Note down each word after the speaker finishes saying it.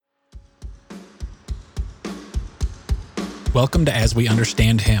Welcome to As We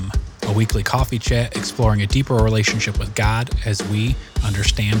Understand Him, a weekly coffee chat exploring a deeper relationship with God as we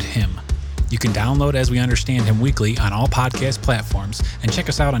understand Him. You can download As We Understand Him weekly on all podcast platforms and check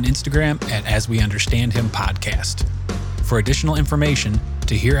us out on Instagram at As We Understand Him Podcast. For additional information,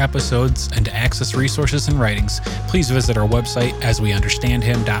 to hear episodes, and to access resources and writings, please visit our website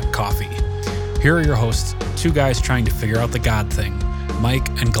asweunderstandhim.coffee. Here are your hosts, two guys trying to figure out the God thing, Mike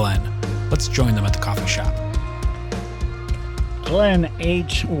and Glenn. Let's join them at the coffee shop. Glenn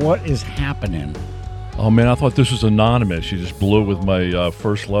H., what is happening? Oh, man, I thought this was anonymous. You just blew it with my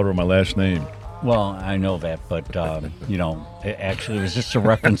first letter of my last name. Well, I know that, but, it actually was just a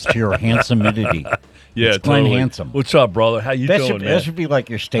reference to your handsomity. Yeah, it's Glenn totally. Handsome. What's up, brother? How you doing, man? That should be like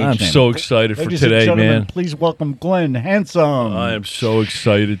your stage I'm name. so excited for Ladies today, and gentlemen, man. please welcome Glenn Handsome. I am so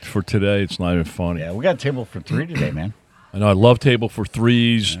excited for today. It's not even funny. Yeah, we got a table for three today, man. I know. I love Table for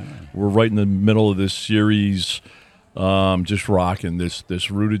Threes. Yeah. We're right in the middle of this series. Just rocking this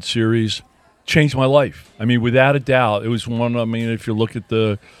Rooted series. Changed my life. I mean, without a doubt, it was one. I mean, if you look at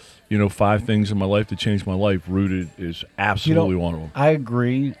the, 5 things in my life that changed my life, Rooted is absolutely one of them. I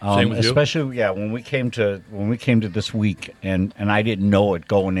agree. Same with especially, you? when we came to this week, and I didn't know it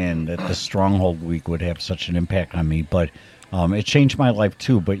going in that the Stronghold week would have such an impact on me, but it changed my life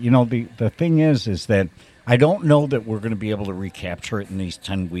too. But the thing is that I don't know that we're going to be able to recapture it in these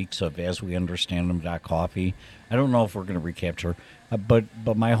 10 weeks of As We Understand Them .coffee. I don't know if we're going to recapture, but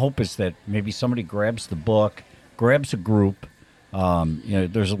my hope is that maybe somebody grabs the book, grabs a group.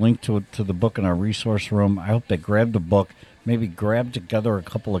 There's a link to the book in our resource room. I hope they grab the book, maybe grab together a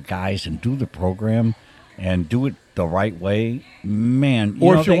couple of guys and do the program and do it the right way, man.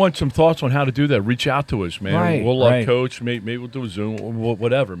 Or if you want some thoughts on how to do that, reach out to us, man. Right, we'll coach. Maybe we'll do a Zoom, or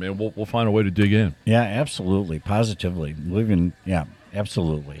whatever, man. We'll find a way to dig in. Yeah, absolutely, positively,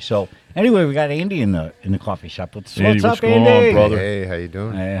 absolutely. So anyway, we got Andy in the coffee shop. What's up, going Andy? on, brother? Hey, how you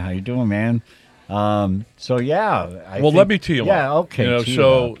doing? Hey, how you doing, man? Let me tee them up. Yeah, okay.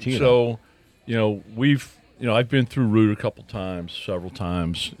 I've been through Root a couple times, several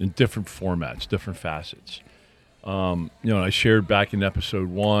times, in different formats, different facets. I shared back in episode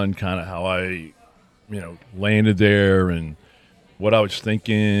 1 kind of how I, landed there and what I was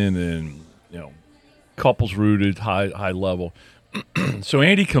thinking, and couples rooted, high level. So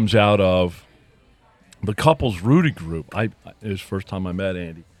Andy comes out of the couples rooted group. It was the first time I met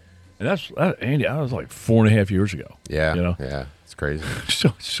Andy. And that's Andy. I was like 4.5 years ago. Yeah, yeah, it's crazy.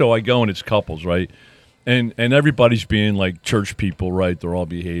 So I go and it's couples, right? And everybody's being like church people, right? They're all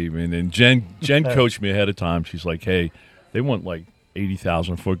behaving. And Jen coached me ahead of time. She's like, "Hey, they want like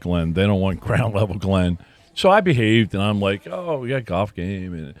 80,000 foot Glenn. They don't want ground level Glenn." So I behaved, and I'm like, "Oh, we got a golf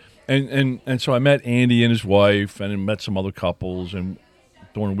game," and so I met Andy and his wife, and then met some other couples. And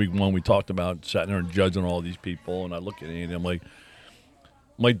during week 1, we talked about sitting there and judging all these people. And I look at Andy, I'm like,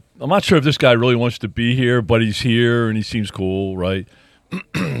 I'm not sure if this guy really wants to be here, but he's here and he seems cool, right?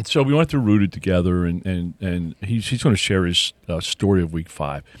 So we went through Rooted together, and he's going to share his story of week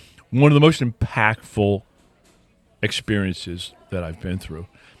 5. One of the most impactful experiences that I've been through.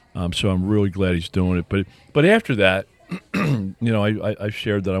 So I'm really glad he's doing it. But after that, I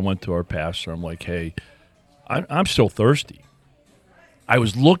shared that I went to our pastor. I'm like, hey, I'm still thirsty. I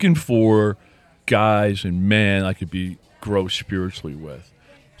was looking for guys and men I could grow spiritually with.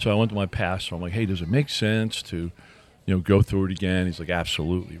 So I went to my pastor. I'm like, hey, does it make sense to, go through it again? He's like,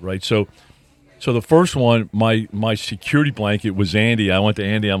 absolutely, right? So the first one, my security blanket was Andy. I went to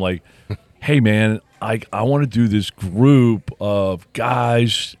Andy. I'm like, hey, man, I want to do this group of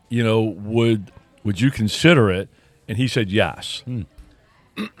guys. Would you consider it? And he said yes.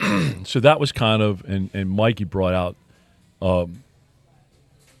 So that was kind of, and Mikey brought out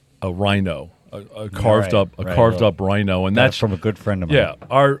a rhino. A carved up rhino, and that's from a good friend of mine. Yeah,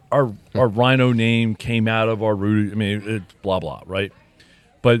 our rhino name came out of our root. I mean, it's blah blah, right?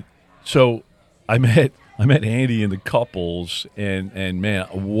 But so I met Andy and the couples, and man,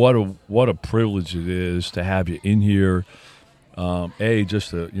 what a privilege it is to have you in here.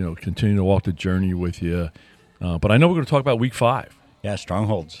 Just to continue to walk the journey with you. But I know we're going to talk about week 5. Yeah,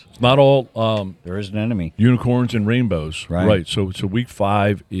 strongholds. It's not all there is an enemy. Unicorns and rainbows, right? So week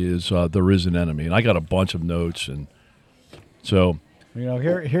 5 is there is an enemy, and I got a bunch of notes, and so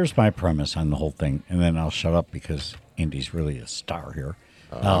here's my premise on the whole thing, and then I'll shut up because Andy's really a star here.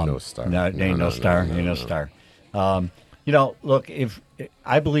 No star. No star. Look, if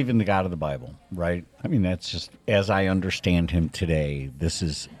I believe in the God of the Bible, right? I mean, that's just as I understand Him today. This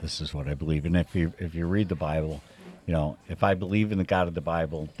is what I believe, and if you read the Bible. If I believe in the God of the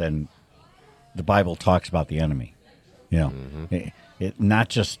Bible, then the Bible talks about the enemy. It not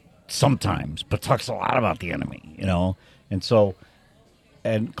just sometimes, but talks a lot about the enemy, you know? And so,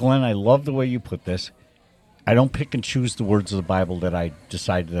 and Glenn, I love the way you put this. I don't pick and choose the words of the Bible that I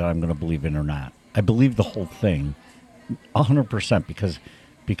decide that I'm going to believe in or not. I believe the whole thing 100%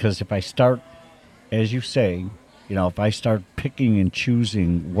 because if I start, as you say, you know, if I start picking and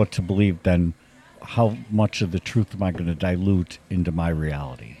choosing what to believe, then how much of the truth am I going to dilute into my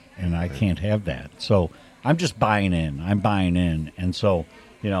reality? And I can't have that. So I'm just buying in. I'm buying in. And so,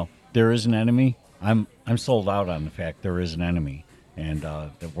 you know, there is an enemy. I'm sold out on the fact there is an enemy, and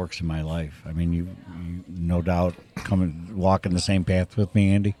that works in my life. I mean, you no doubt walking the same path with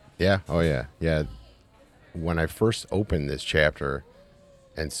me, Andy. Yeah. Oh, yeah. Yeah. When I first opened this chapter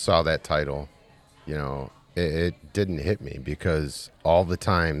and saw that title, you know, it didn't hit me because all the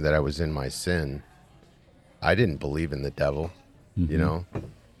time that I was in my sin, I didn't believe in the devil, you know.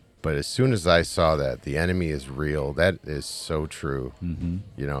 But as soon as I saw that the enemy is real, that is so true.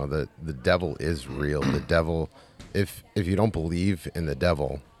 You know, the devil is real. The devil, if you don't believe in the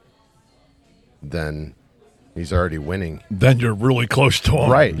devil, then he's already winning. Then you're really close to him.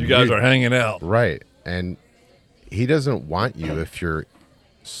 Right. You guys are hanging out. Right. And he doesn't want you if you're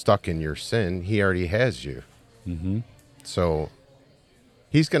stuck in your sin. He already has you. So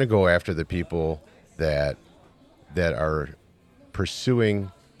he's going to go after the people that are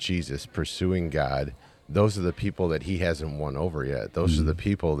pursuing Jesus, pursuing God. Those are the people that he hasn't won over yet. Those are the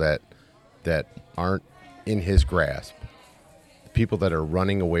people that aren't in his grasp, the people that are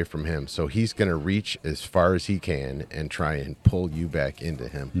running away from him. So he's going to reach as far as he can and try and pull you back into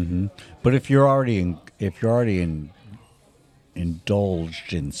him. But if you're already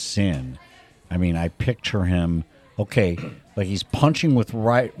indulged in sin, I mean, I picture him. Okay, like he's punching with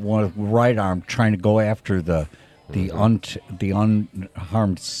right arm, trying to go after the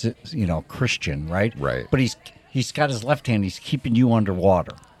unharmed, you know, Christian, right? Right. But he's got his left hand. He's keeping you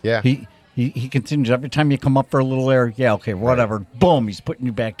underwater. Yeah. He continues every time you come up for a little air. Yeah, okay, whatever. Right. Boom, he's putting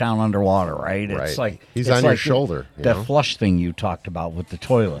you back down underwater. Right. Right. It's like he's on your shoulder. That flush thing you talked about with the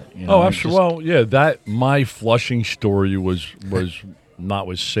toilet. You know? Oh, absolutely. Well, yeah. That my flushing story was not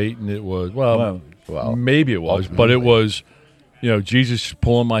with Satan. It was well, maybe it was, but it was, you know, Jesus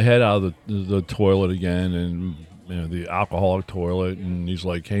pulling my head out of the toilet again, and you know, the alcoholic toilet, and he's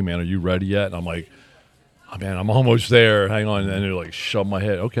like, "Hey, man, are you ready yet?" And I'm like, "Oh, man, I'm almost there. Hang on." And they're like, "Shove my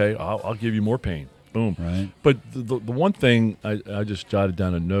head. Okay, I'll give you more pain." Boom. Right. But the one thing I just jotted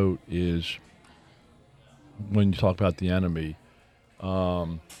down a note is when you talk about the enemy,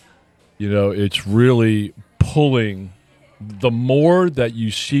 you know, it's really pulling. The more that you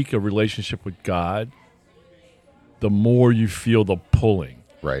seek a relationship with God, the more you feel the pulling.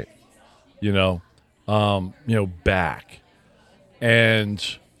 Right. You know, back. And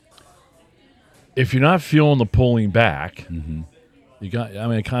if you're not feeling the pulling back, it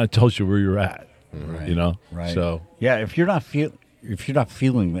kind of tells you where you're at. Right. You know? Right. So yeah, if you're not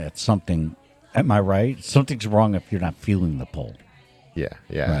feeling that something, am I right? Something's wrong if you're not feeling the pull. Yeah.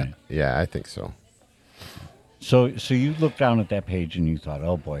 Right. Yeah, I think so. So you looked down at that page and you thought,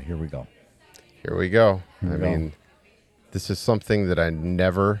 oh boy, here we go. Here we go. I mean, this is something that I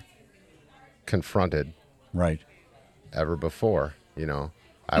never confronted right ever before. You know,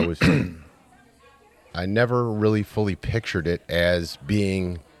 I never really fully pictured it as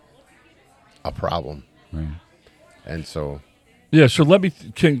being a problem. Right. And so, yeah. So let me.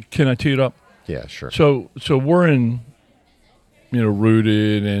 Can I tee it up? Yeah, sure. So we're in, you know,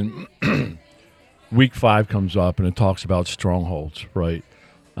 Rooted, and week 5 comes up and it talks about strongholds, right?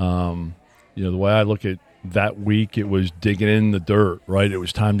 You know, the way I look at that week, it was digging in the dirt, right? It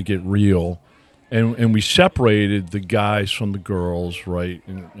was time to get real. And we separated the guys from the girls, right?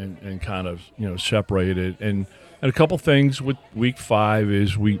 And kind of, you know, separated. And a couple things with week 5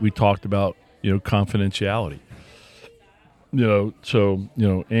 is we talked about, you know, confidentiality. You know, so, you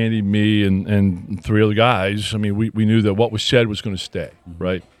know, Andy, me, and 3 other guys, I mean, we knew that what was said was going to stay,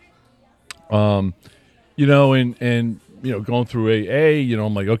 right? You know, and you know, going through AA, you know,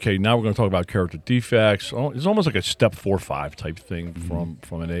 I'm like, okay, now we're going to talk about character defects. It's almost like a step 4 or 5 type thing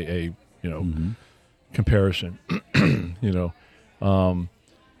from an AA, you know, comparison. You know,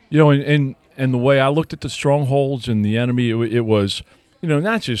 and the way I looked at the strongholds and the enemy, it was, you know,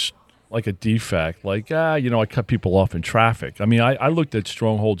 not just like a defect, like you know, I cut people off in traffic. I mean, I looked at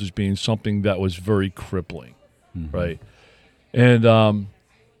strongholds as being something that was very crippling, right? And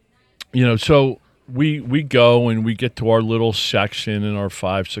you know, so we go and we get to our little section and our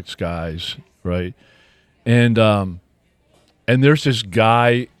 5-6 guys, right? And there's this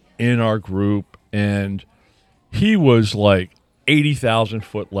guy in our group, and he was like 80,000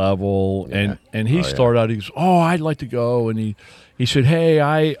 foot level, Yeah. and he started out. He goes, "Oh, I'd like to go," and he said, "Hey,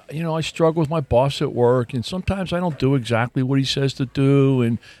 I struggle with my boss at work, and sometimes I don't do exactly what he says to do,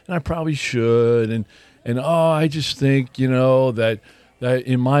 and I probably should, and I just think that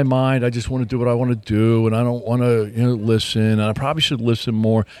in my mind I just want to do what I want to do, and I don't want to listen, and I probably should listen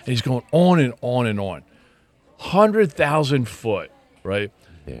more." And he's going on and on and on, 100,000 foot, right?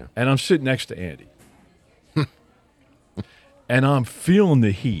 Yeah. And I'm sitting next to Andy. And I'm feeling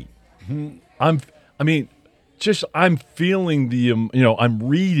the heat. I'm feeling the, I'm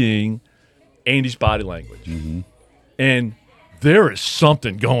reading Andy's body language. And there is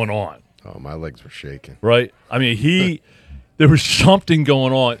something going on, Oh, my legs were shaking. right? I mean, there was something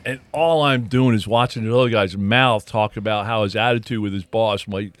going on. And all I'm doing is watching the other guy's mouth talk about how his attitude with his boss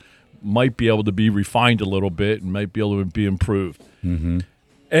might be able to be refined a little bit and might be able to be improved. And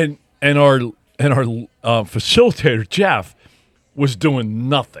our facilitator, Jeff, was doing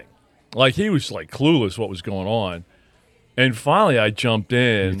nothing. Like, he was like clueless what was going on. And finally I jumped You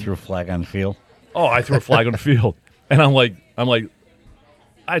in. threw a flag on the field. Oh, I threw a flag on the field. And I'm like,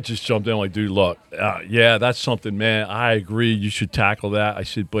 I just jumped in like, dude, look, yeah, that's something, man. I agree. You should tackle that. I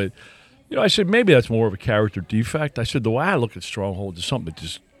said, but, maybe that's more of a character defect. I said, the way I look at Stronghold is something that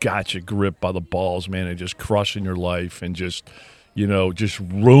just got you gripped by the balls, man, and just crushing your life and just, just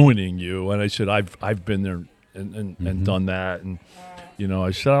ruining you. And I said, I've been there and done that. And,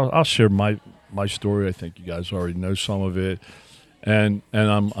 I said, I'll share my story. I think you guys already know some of it. And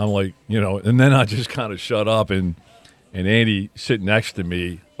I'm like, and then I just kind of shut up, and Andy sitting next to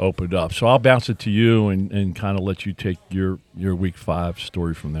me opened up. So I'll bounce it to you and kind of let you take your week 5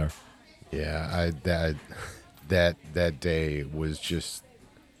 story from there. Yeah, that day was just,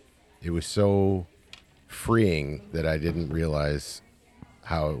 it was so freeing that I didn't realize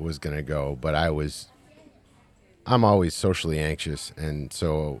how it was going to go. But I'm always socially anxious, and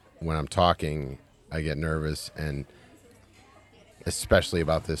so when I'm talking, I get nervous, and especially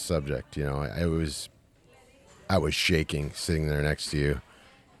about this subject, I was shaking sitting there next to you,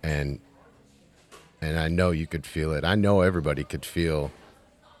 and I know you could feel it. I know everybody could feel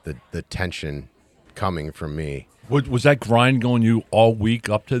the tension coming from me. Was that grind going you all week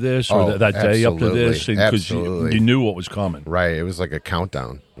up to this, or that day up to this? Because you knew what was coming. Right. It was like a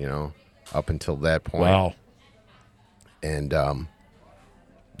countdown, up until that point. Wow. And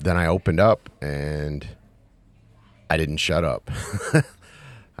then I opened up, and I didn't shut up.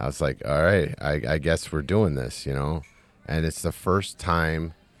 I was like, all right, I guess we're doing this, And it's the first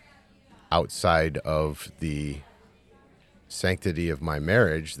time outside of the sanctity of my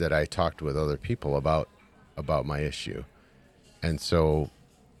marriage that I talked with other people about my issue. And so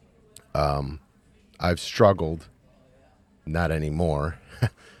I've struggled, not anymore,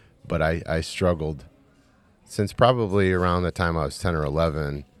 but I struggled since probably around the time I was 10 or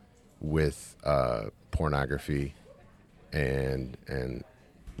 11 with pornography and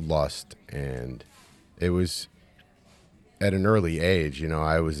lust. And it was at an early age,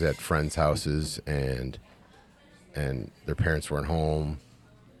 I was at friends' houses, and their parents weren't home,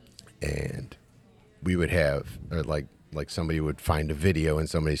 and we would have, or like somebody would find a video in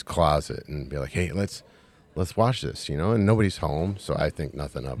somebody's closet and be like, hey, let's watch this, and nobody's home, so I think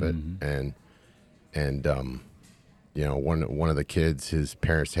nothing of it. And one of the kids, his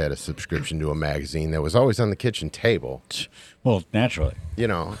parents had a subscription to a magazine that was always on the kitchen table. Well, naturally.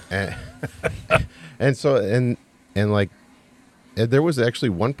 And so like, there was actually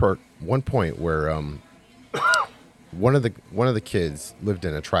one point where one of the kids lived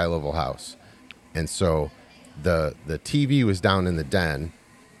in a tri-level house, and so the TV was down in the den,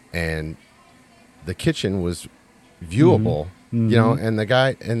 and the kitchen was viewable. And the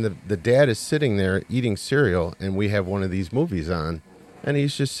guy and the dad is sitting there eating cereal, and we have one of these movies on, and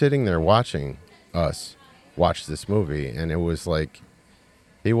he's just sitting there watching us watch this movie. And it was like,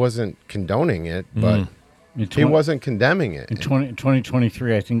 he wasn't condoning it, but he wasn't condemning it. In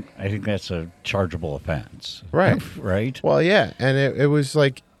 2023, I think that's a chargeable offense. Right. Right? Well, yeah. And it was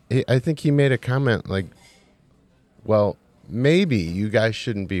like, I think he made a comment like, well, maybe you guys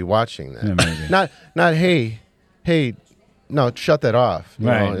shouldn't be watching that. Yeah, maybe. Not hey, no, shut that off.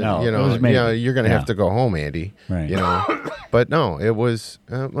 Right. You're going to have to go home, Andy. Right. But no, it was,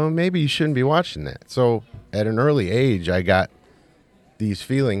 well, maybe you shouldn't be watching that. So at an early age, I got these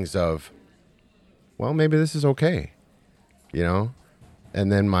feelings of, well, maybe this is okay, And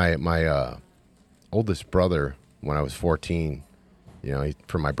then my oldest brother, when I was 14,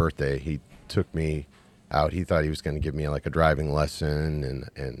 for my birthday, he took me out. He thought he was going to give me like a driving lesson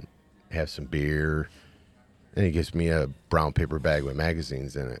and have some beer. And he gives me a brown paper bag with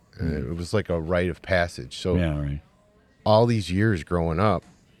magazines in it. And it was like a rite of passage. So yeah, right. all these years growing up,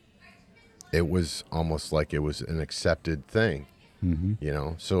 it was almost like it was an accepted thing, you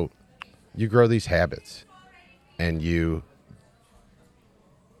know? So you grow these habits and you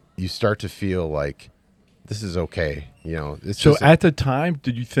start to feel like this is okay. You know, So at the time,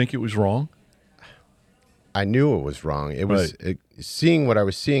 did you think it was wrong? I knew it was wrong. It was seeing what I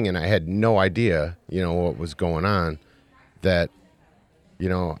was seeing, and I had no idea, you know, what was going on, that, you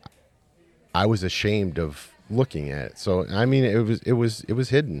know, I was ashamed of looking at it. So, I mean, it was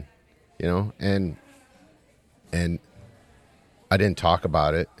hidden, you know, and I didn't talk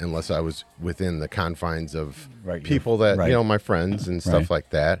about it unless I was within the confines of people that, you know, my friends and stuff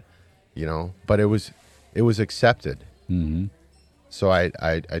like that, you know, but it was accepted. Mm-hmm. So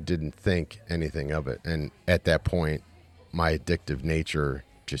I didn't think anything of it. And at that point, my addictive nature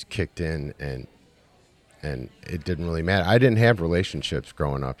just kicked in, and it didn't really matter. I didn't have relationships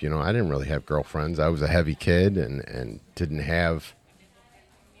growing up. You know, I didn't really have girlfriends. I was a heavy kid and didn't have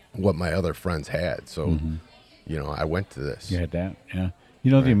what my other friends had. So, you know, I went to this. You had that, yeah.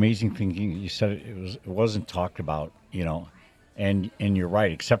 You know, the amazing thing, you said it wasn't talked about, you know, and you're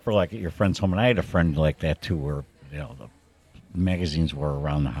right, except for like at your friend's home. And I had a friend like that too, where, you know, the magazines were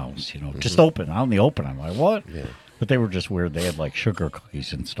around the house, you know, just open, out in the open. I'm like, what? Yeah. But they were just weird. They had like sugar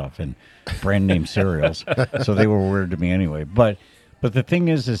cookies and stuff and brand name cereals. So they were weird to me anyway. But the thing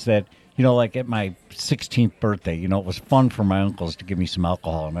is that, you know, like at my 16th birthday, you know, it was fun for my uncles to give me some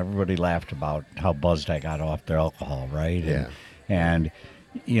alcohol, and everybody laughed about how buzzed I got off their alcohol, right? Yeah. And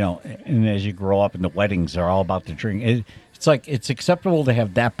you know, and as you grow up, and the weddings are all about the drink. It's like it's acceptable to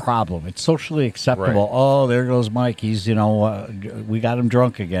have that problem. It's socially acceptable. Right. Oh, there goes Mike. He's, you know, we got him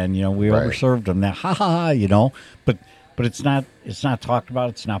drunk again. You know, we overserved him. Now, ha ha ha. You know, but it's not talked about.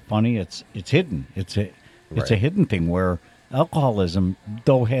 It's not funny. It's hidden. It's a hidden thing where alcoholism,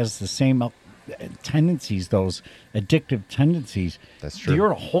 though, has the same tendencies, those addictive tendencies. That's true. You're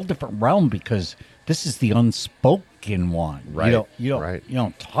in a whole different realm because this is the unspoken one. Right. You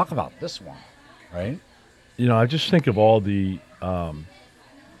don't talk about this one, right? You know, I just think of all the,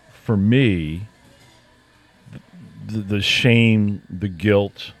 for me, the shame, the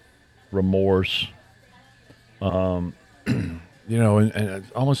guilt, remorse, you know, and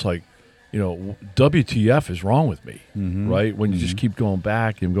it's almost like, you know, WTF is wrong with me, right? When you just keep going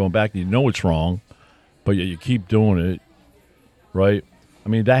back and going back, and you know it's wrong, but yet you keep doing it, right? I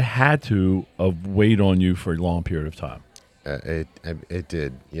mean, that had to have weighed on you for a long period of time. It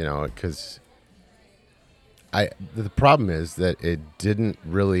did, you know, because the problem is that it didn't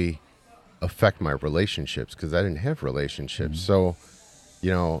really affect my relationships because I didn't have relationships. So,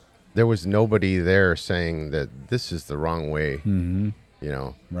 you know, there was nobody there saying that this is the wrong way. You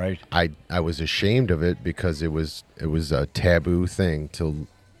know, Right. I was ashamed of it because it was a taboo thing to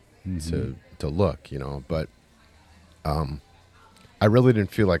look, you know, but I really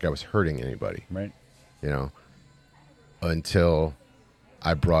didn't feel like I was hurting anybody, Right. you know, until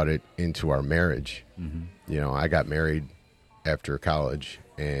I brought it into our marriage. You know, I got married after college,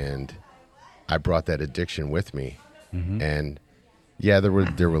 and I brought that addiction with me. And yeah, there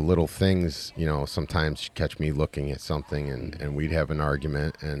were little things, you know, sometimes she'd catch me looking at something, and we'd have an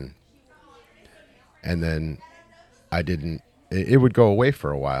argument, and then it would go away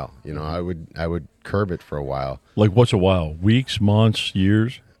for a while. You know, I would curb it for a while. Like, what's a while? Weeks, months,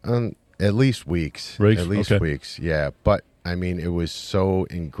 years? At least weeks. Weeks? At least Okay. weeks, yeah. But I mean, it was so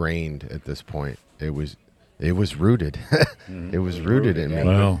ingrained at this point. It was rooted. It was rooted in me.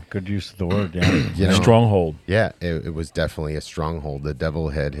 Wow. Good use of the word, yeah. You know? Stronghold. Yeah, it was definitely a stronghold. The devil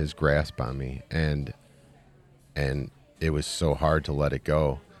had his grasp on me, and it was so hard to let it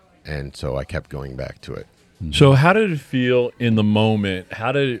go, and so I kept going back to it. So how did it feel in the moment?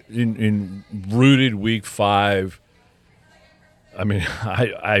 How did in Rooted week 5? I mean,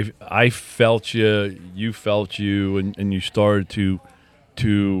 I felt you felt you, and you started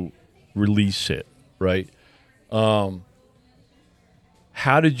to release it, right? How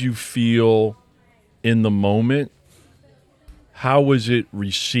did you feel in the moment? How was it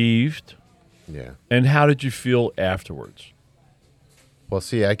received? Yeah. And how did you feel afterwards? Well,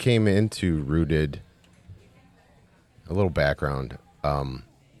 see, I came into Rooted. A little background.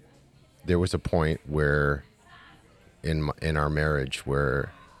 There was a point where, in our marriage,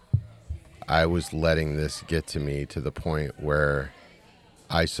 where I was letting this get to me to the point where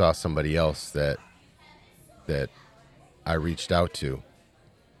I saw somebody else that I reached out to,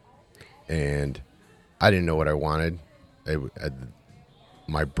 and I didn't know what I wanted.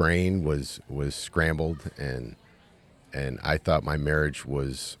 My brain was scrambled, and I thought my marriage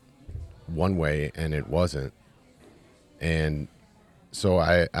was one way, and it wasn't. And so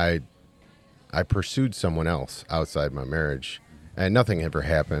I I pursued someone else outside my marriage, and nothing ever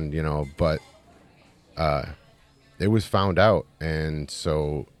happened, but it was found out, and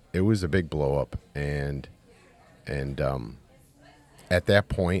so it was a big blow up, and at that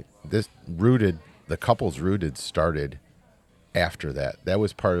point, the couples rooted started after that. That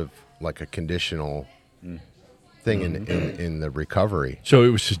was part of like a conditional thing in the recovery. So it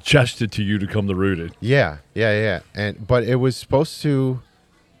was suggested to you to come to Rooted. Yeah. But it was supposed to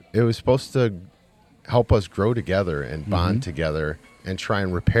help us grow together and bond together and try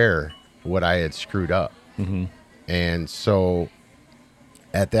and repair what I had screwed up. Mm-hmm. And so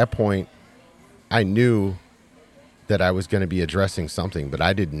at that point, I knew that I was going to be addressing something, but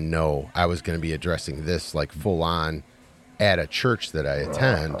I didn't know I was going to be addressing this like full on at a church that I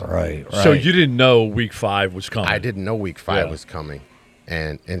attend. Right. So you didn't know week 5 was coming. I didn't know week 5 was coming,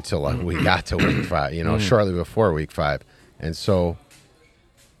 and until we got to week 5, shortly before week 5. And so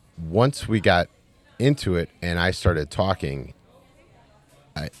once we got into it and I started talking,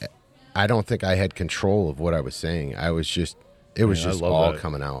 I don't think I had control of what I was saying. It was just all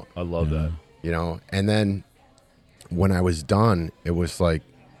coming out. I love that. And then when I was done, it was like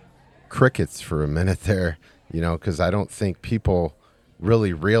crickets for a minute there, because I don't think people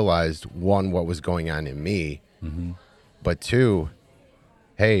really realized, one, what was going on in me, but two,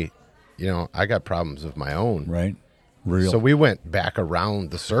 hey, I got problems of my own. Right. Real. So we went back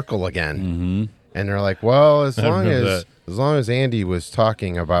around the circle again, and they're like, well, as long as Andy was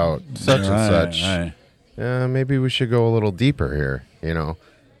talking about such and such, maybe we should go a little deeper here,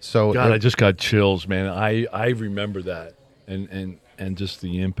 So God, I just got chills, man. I remember that and just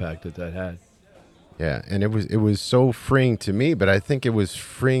the impact that had. Yeah, and it was so freeing to me, but I think it was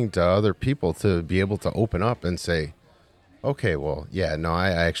freeing to other people to be able to open up and say, okay, well, yeah, no,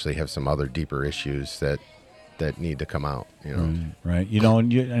 I actually have some other deeper issues that need to come out, Right.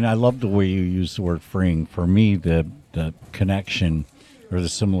 And I love the way you use the word freeing. For me, the connection or the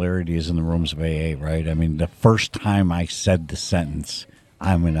similarity is in the rooms of AA, right? I mean, the first time I said the sentence,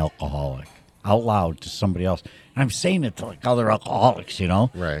 I'm an alcoholic, out loud to somebody else. And I'm saying it to like other alcoholics,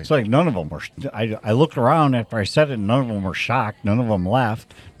 Right. It's like none of them were. I looked around after I said it, and none of them were shocked. None of them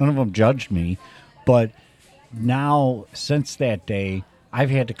laughed. None of them judged me. But now, since that day, I've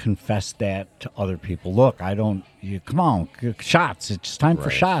had to confess that to other people. Look, come on, shots. It's time for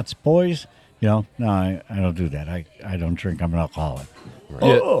shots, boys. No, I don't do that. I don't drink. I'm an alcoholic. Right.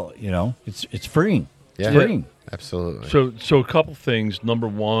 Oh, it's freeing. Yeah. It's freeing. Absolutely. So a couple things. Number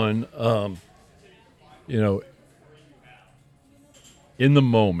one, in the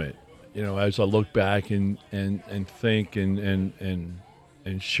moment, as I look back and think and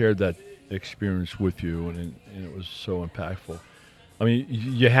shared that experience with you, and it was so impactful. I mean,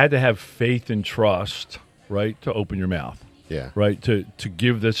 you had to have faith and trust, right, to open your mouth. Yeah. Right, to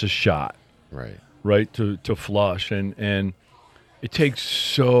give this a shot. Right. Right, to flush, and it takes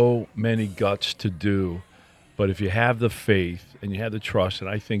so many guts to do, but if you have the faith and you have the trust, and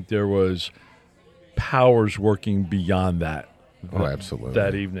I think there was powers working beyond that. Oh, absolutely.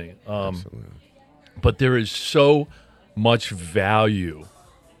 That evening. Absolutely. But there is so much value,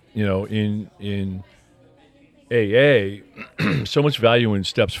 in AA, so much value in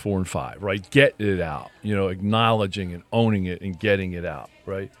steps 4 and 5, right? Getting it out, acknowledging and owning it and getting it out,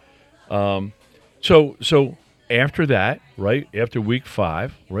 right? So after that, right, after week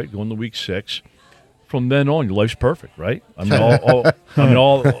 5, right, going to week 6, from then on, your life's perfect, right? I mean,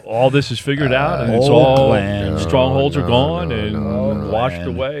 all this is figured out, and it's all strongholds are gone and washed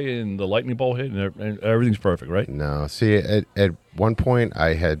away, and the lightning bolt hit, and everything's perfect, right? No, see, at one point,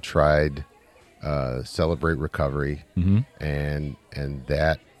 I had tried Celebrate Recovery, and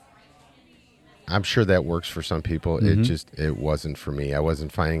that, I'm sure that works for some people. It wasn't for me. I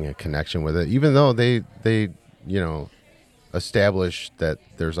wasn't finding a connection with it, even though they established that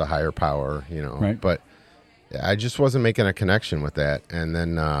there's a higher power, Right. But I just wasn't making a connection with that. And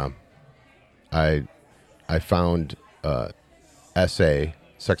then I found SA,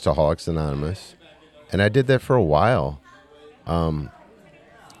 Sexaholics Anonymous, and I did that for a while.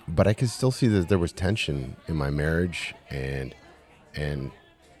 But I could still see that there was tension in my marriage, and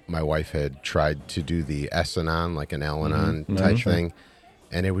my wife had tried to do the S-Anon, like an Al-Anon type thing,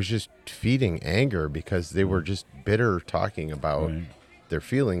 and it was just feeding anger because they were just bitter talking about their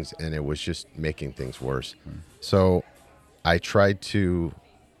feelings, and it was just making things worse. So I tried to,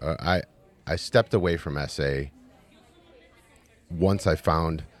 I stepped away from SA once I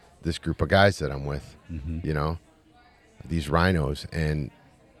found this group of guys that I'm with, these rhinos, and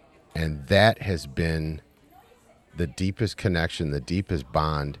that has been the deepest connection, the deepest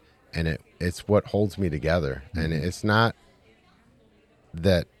bond, and it's what holds me together. And it's not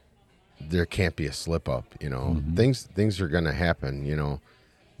that there can't be a slip up, you know. Things are going to happen, you know,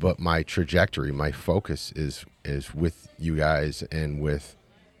 but my trajectory, my focus is with you guys and with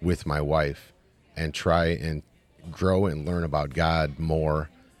my wife, and try and grow and learn about God more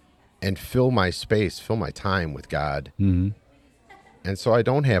and fill my space, fill my time with God. And so I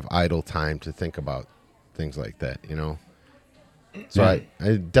don't have idle time to think about things like that, you know. So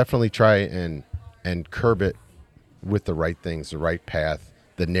I definitely try and curb it with the right things, the right path,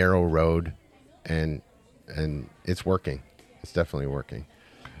 the narrow road, and it's working. It's definitely working.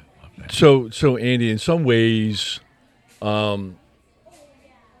 So Andy, in some ways,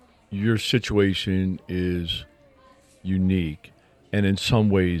 your situation is unique, and in some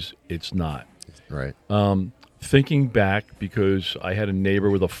ways, it's not. Right. Thinking back, because I had a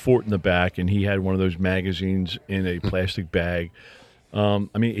neighbor with a fort in the back, and he had one of those magazines in a plastic bag. I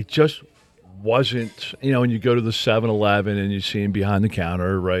mean, it just wasn't, you know, when you go to the 7-Eleven and you see him behind the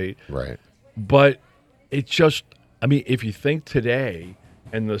counter, right? Right. But it just, I mean, if you think today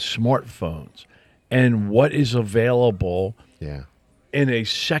and the smartphones and what is available Yeah. in a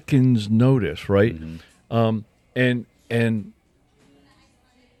second's notice, right? And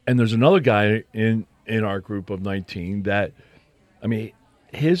there's another guy in our group of 19 that, I mean,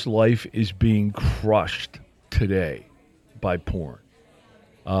 his life is being crushed today by porn.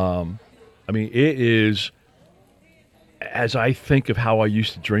 I mean, it is, as I think of how I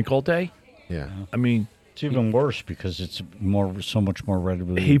used to drink all day, Yeah. I mean, It's even worse because it's so much more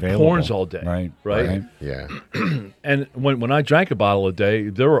readily he available. porns all day, Right. Yeah. And when I drank a bottle a day,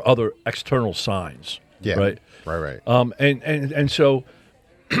 there were other external signs, Yeah. right? Right. And so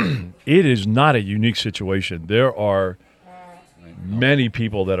it is not a unique situation. There are many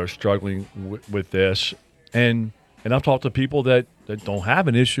people that are struggling with this, and I've talked to people that don't have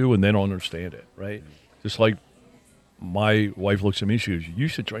an issue and they don't understand it, right? Just like my wife looks at me, she goes, "You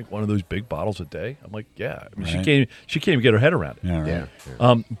used to drink one of those big bottles a day?" I'm like, "Yeah." I mean, Right. she can't even get her head around it. Yeah. Right.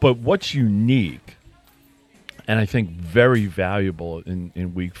 Yeah. But what's unique, and I think very valuable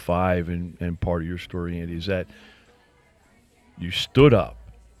in week 5 and part of your story, Andy, is that you stood up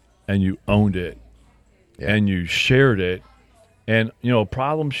and you owned it, and you shared it. And, you know, a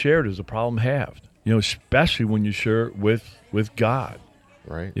problem shared is a problem halved, you know, especially when you share it with God,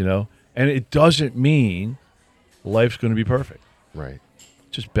 Right. you know. And it doesn't mean life's going to be perfect. Right. It's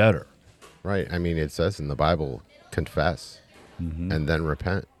just better. Right. I mean, it says in the Bible, confess and then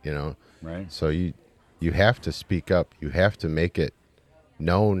repent, you know. Right. So you have to speak up. You have to make it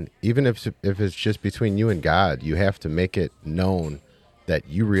known, even if it's just between you and God. You have to make it known that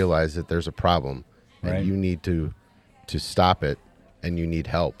you realize that there's a problem, and Right. you need to stop it, and you need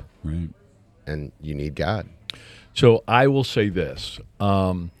help, Right. and you need God. So I will say this,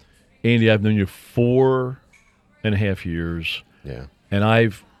 Andy, I've known you 4.5 years, Yeah. and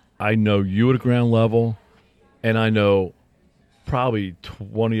I know you at a ground level, and I know probably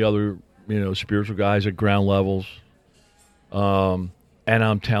 20 other, you know, spiritual guys at ground levels. And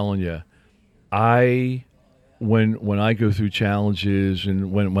I'm telling you, when I go through challenges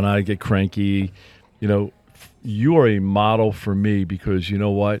and when I get cranky, you know, you are a model for me, because you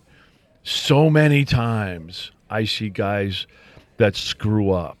know what? So many times I see guys that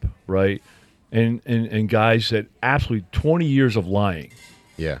screw up, right? And guys that absolutely 20 years of lying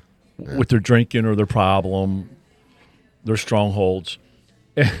Yeah. with their drinking or their problem, their strongholds,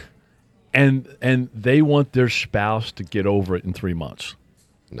 and they want their spouse to get over it in 3 months.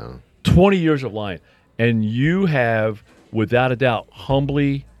 No. 20 years of lying. And you have, without a doubt,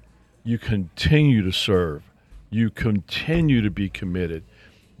 humbly, you continue to serve. You continue to be committed.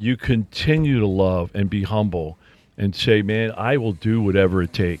 You continue to love and be humble and say, man, I will do whatever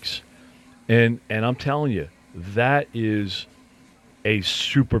it takes. And I'm telling you, that is a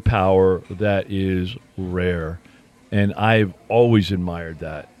superpower that is rare. And I've always admired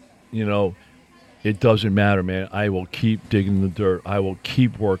that. You know, it doesn't matter, man. I will keep digging the dirt. I will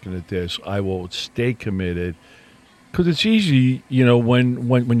keep working at this. I will stay committed. Because it's easy, you know,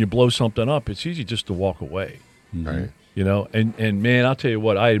 when you blow something up, it's easy just to walk away. Right. You know, and man, I'll tell you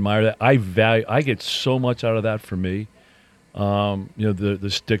what, I admire that. I get so much out of that for me. You know, the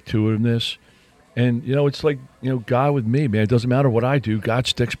stick to itiveness. And, you know, it's like, you know, God with me, man. It doesn't matter what I do. God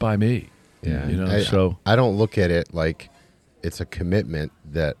sticks by me. Yeah. You know, I don't look at it like it's a commitment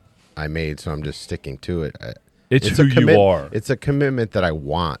that I made, so I'm just sticking to it. It's who you are. It's a commitment that I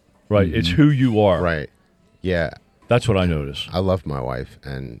want. Right. It's who you are. Right. Yeah. That's what I notice. I love my wife,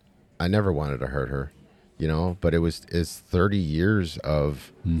 and I never wanted to hurt her, you know, but it's 30 years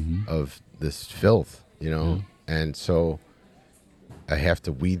of this filth, you know, and so I have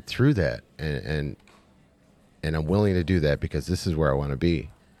to weed through that, and I'm willing to do that because this is where I want to be.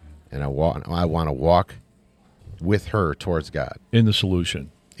 and I want to walk with her towards God In the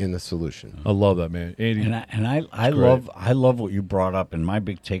solution. in the solution. I love that, man. Andy, I love what you brought up, and my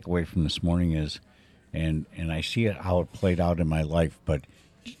big takeaway from this morning is, and I see it how it played out in my life, but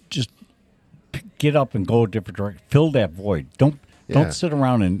just get up and go a different direction. Fill that void. Don't sit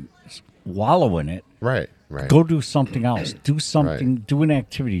around and wallow in it. Right. Go do something else. Do something. Do an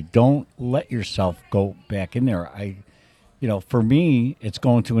activity. Don't let yourself go back in there. For me, it's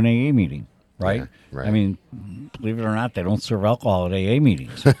going to an AA meeting. Right? Yeah, right. I mean, believe it or not, they don't serve alcohol at AA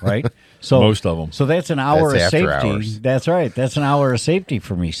meetings, right? So Most of 'em. So that's an hour That's of after safety. hours. That's right. That's an hour of safety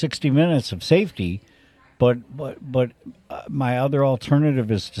for me. 60 minutes of safety. But my other alternative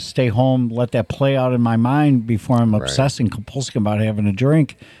is to stay home, let that play out in my mind before I'm obsessing, compulsing about having a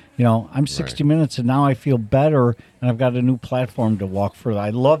drink. I'm 60 minutes and now I feel better and I've got a new platform to walk further. I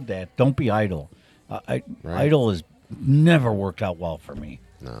love that. Don't be idle. Idle has never worked out well for me.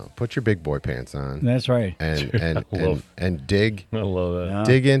 No, put your big boy pants on. That's right. And dig I love that. Yeah.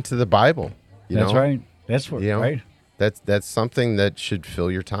 dig into the Bible. That's right. That's what right. That's something that should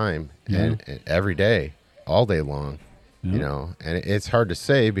fill your time and every day, all day long. Yeah. And it's hard to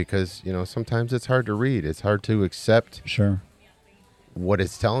say because sometimes it's hard to read. It's hard to accept Sure. what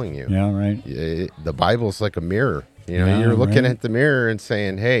it's telling you. Yeah, right. The Bible's like a mirror. Yeah, you're looking right. at the mirror and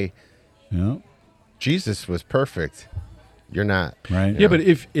saying, "Hey, Yeah. Jesus was perfect. You're not." Right. Yeah, but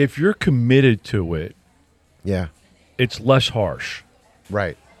if you're committed to it, Yeah. it's less harsh.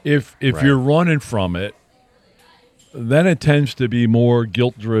 Right. If Right. you're running from it, then it tends to be more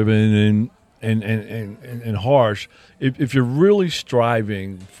guilt driven and harsh. If you're really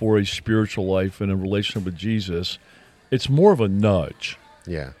striving for a spiritual life and a relationship with Jesus, it's more of a nudge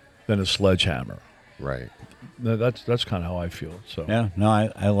Yeah. than a sledgehammer. Right. That's kind of how I feel. So Yeah. No,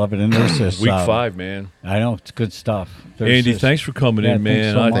 I love it. And there's this week 5, man. I know it's good stuff. There's Andy, this- thanks for coming Yeah, in, thanks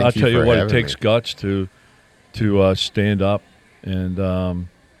man. so much. I'll Thank you tell you for what, it having takes me. guts to stand up, and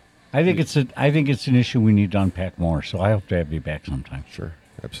I think it's an issue we need to unpack more. So I hope to have you back sometime. Sure.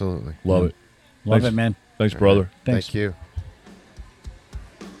 Absolutely. love it. Love Thanks. it, man. Thanks, brother. Thanks. Thank you.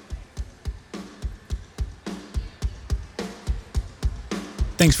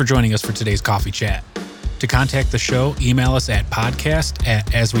 Thanks for joining us for today's coffee chat. To contact the show, email us at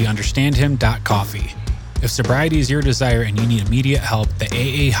podcast@asweunderstandhim.coffee. If sobriety is your desire and you need immediate help, the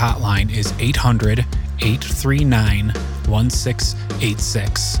AA hotline is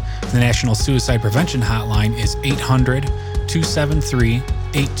 800-839-1686. The National Suicide Prevention Hotline is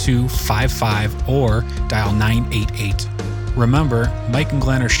 800-273-8255 or dial 988. Remember, Mike and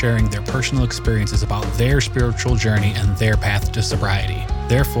Glenn are sharing their personal experiences about their spiritual journey and their path to sobriety.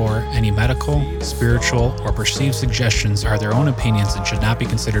 Therefore, any medical, spiritual, or perceived suggestions are their own opinions and should not be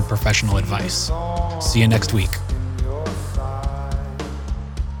considered professional advice. See you next week.